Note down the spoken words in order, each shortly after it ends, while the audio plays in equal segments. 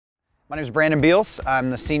My name is Brandon Beals. I'm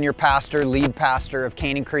the senior pastor, lead pastor of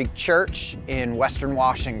Canyon Creek Church in Western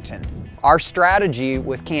Washington. Our strategy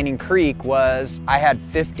with Canyon Creek was I had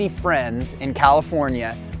 50 friends in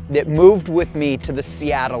California that moved with me to the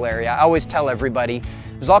Seattle area. I always tell everybody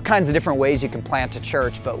there's all kinds of different ways you can plant a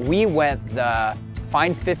church, but we went the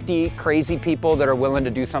find 50 crazy people that are willing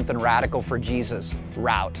to do something radical for Jesus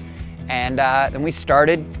route. And then we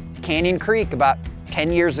started Canyon Creek about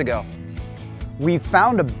 10 years ago. We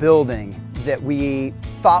found a building that we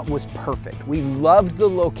thought was perfect. We loved the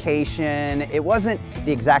location. It wasn't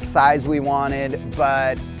the exact size we wanted,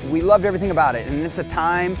 but we loved everything about it. And at the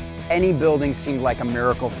time, any building seemed like a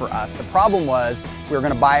miracle for us. The problem was we were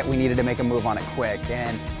gonna buy it, we needed to make a move on it quick.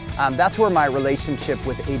 And that's where my relationship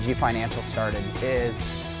with AG Financial started, is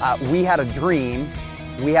we had a dream,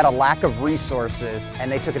 we had a lack of resources,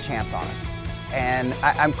 and they took a chance on us. And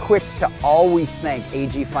I'm quick to always thank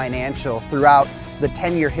AG Financial throughout the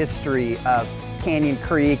 10-year history of Canyon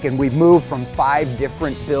Creek, and we've moved from 5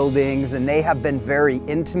 different buildings, and they have been very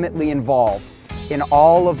intimately involved in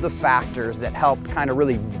all of the factors that helped kind of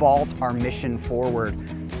really vault our mission forward.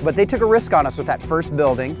 But they took a risk on us with that first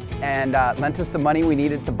building and lent us the money we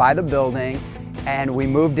needed to buy the building, and we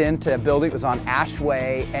moved into a building. It was on Ash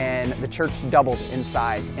Way, and the church doubled in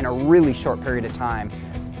size in a really short period of time.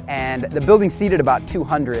 And the building seated about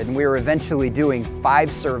 200, and we were eventually doing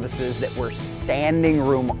 5 services that were standing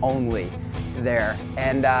room only there.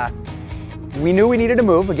 And we knew we needed to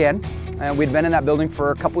move again. We'd been in that building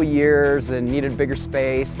for a couple of years and needed bigger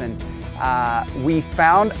space. And we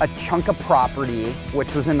found a chunk of property,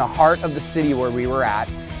 which was in the heart of the city where we were at.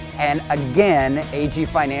 And again, AG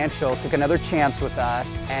Financial took another chance with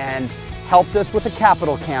us and helped us with a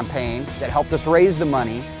capital campaign that helped us raise the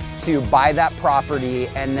money to buy that property,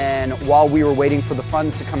 and then while we were waiting for the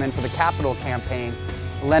funds to come in for the capital campaign,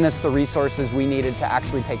 lent us the resources we needed to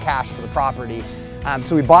actually pay cash for the property.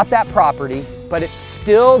 So we bought that property, but it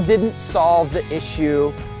still didn't solve the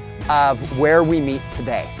issue of where we meet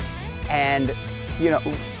today. And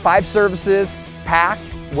 5 services packed,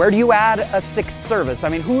 where do you add a 6th service? I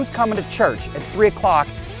mean, who's coming to church at 3 o'clock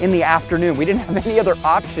in the afternoon? We didn't have any other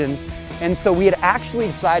options. And so we had actually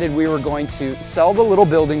decided we were going to sell the little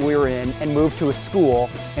building we were in and move to a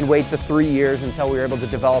school and wait the 3 years until we were able to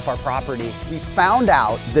develop our property. We found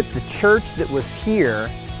out that the church that was here,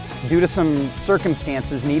 due to some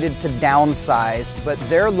circumstances, needed to downsize, but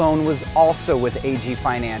their loan was also with AG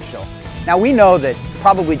Financial. Now we know that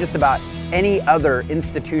probably just about any other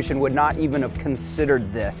institution would not even have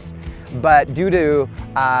considered this. But due to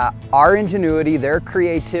our ingenuity, their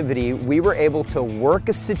creativity, we were able to work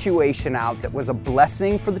a situation out that was a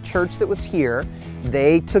blessing for the church that was here.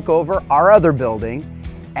 They took over our other building,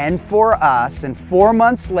 and for us, and 4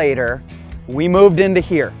 months later, we moved into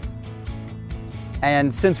here.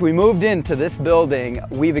 And since we moved into this building,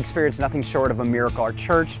 we've experienced nothing short of a miracle. Our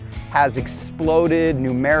church has exploded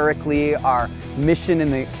numerically. Our mission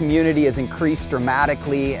in the community has increased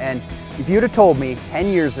dramatically. And if you'd have told me 10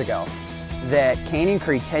 years ago that Canyon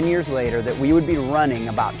Creek, 10 years later, that we would be running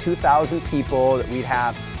about 2,000 people, that we'd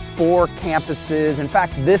have 4 campuses. In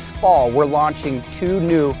fact, this fall, we're launching 2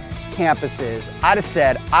 new campuses. I'd have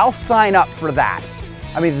said, I'll sign up for that.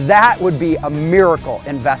 I mean, that would be a miracle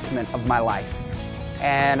investment of my life.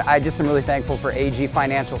 And I just am really thankful for AG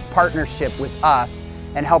Financial's partnership with us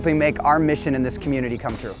and helping make our mission in this community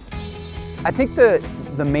come true. I think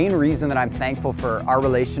the main reason that I'm thankful for our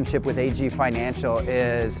relationship with AG Financial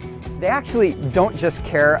is they actually don't just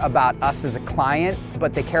care about us as a client,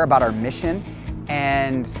 but they care about our mission.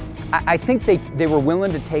 And I think they were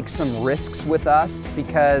willing to take some risks with us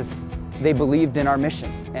because they believed in our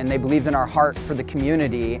mission and they believed in our heart for the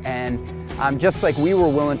community. And just like we were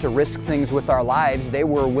willing to risk things with our lives, they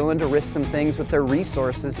were willing to risk some things with their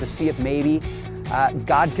resources to see if maybe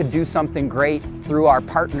God could do something great through our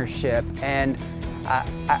partnership. And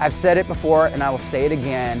I've said it before and I will say it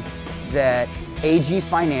again, that AG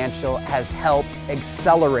Financial has helped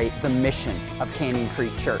accelerate the mission of Canyon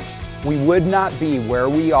Creek Church. We would not be where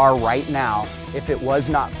we are right now if it was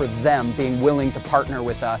not for them being willing to partner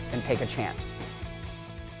with us and take a chance.